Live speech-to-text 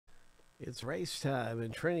It's race time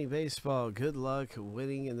in Trinity baseball. Good luck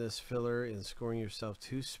winning in this filler and scoring yourself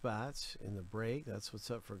 2 spots in the break. That's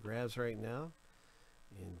what's up for grabs right now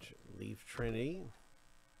in Leaf Trinity.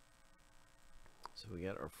 So we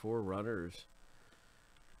got our 4 runners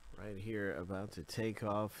right here about to take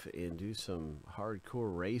off and do some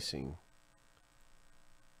hardcore racing.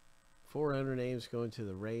 400 names going to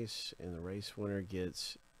the race, and the race winner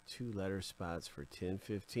gets 2 letter spots for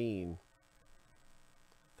 $10.15.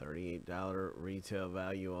 $38 retail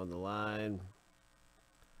value on the line.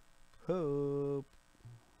 Hope.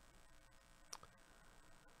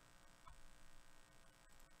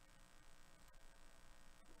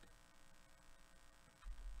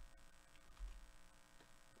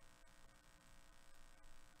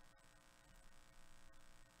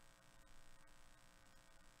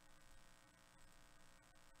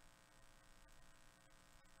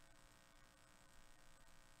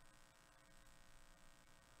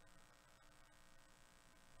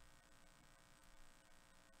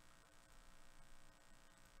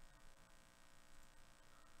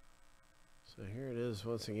 So here it is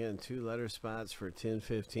once again, 2 letter spots for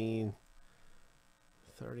 $10.15.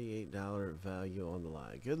 $38 value on the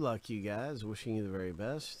line. Good luck, you guys. Wishing you the very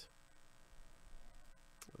best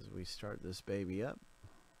as we start this baby up.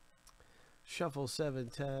 Shuffle 7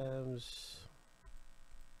 times.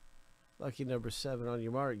 Lucky number 7 on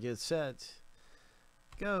your mark. Get set.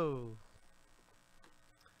 Go.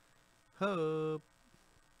 Hope.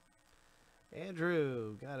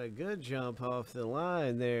 Andrew got a good jump off the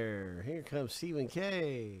line there. Here comes Stephen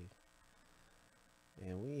K.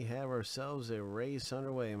 And we have ourselves a race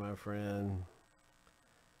underway, my friend.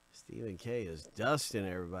 Stephen K is dusting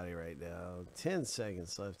everybody right now. 10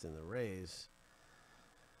 seconds left in the race.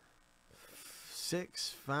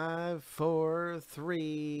 6, 5, 4,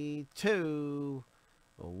 3, 2,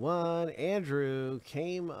 1. Andrew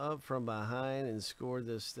came up from behind and scored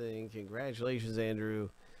this thing. Congratulations, Andrew.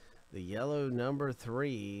 The yellow number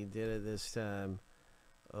 3 did it this time.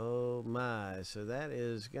 Oh my. So that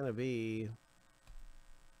is going to be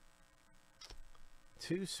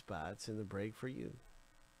 2 spots in the break for you.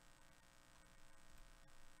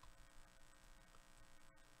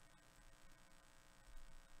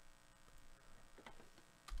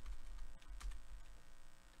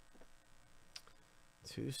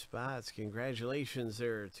 Two spots. Congratulations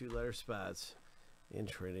there. 2 letter spots in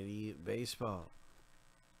Trinity baseball.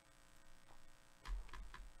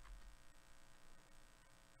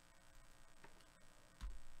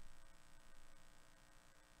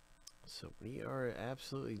 So we are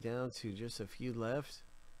absolutely down to just a few left.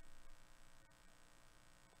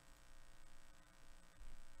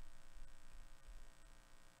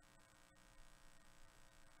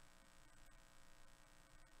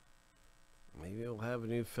 Maybe we'll have a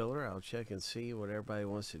new filler. I'll check and see what everybody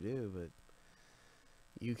wants to do, but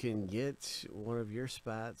you can get one of your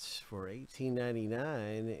spots for $18.99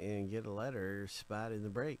 and get a letter spot in the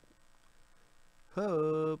break.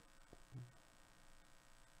 Hope.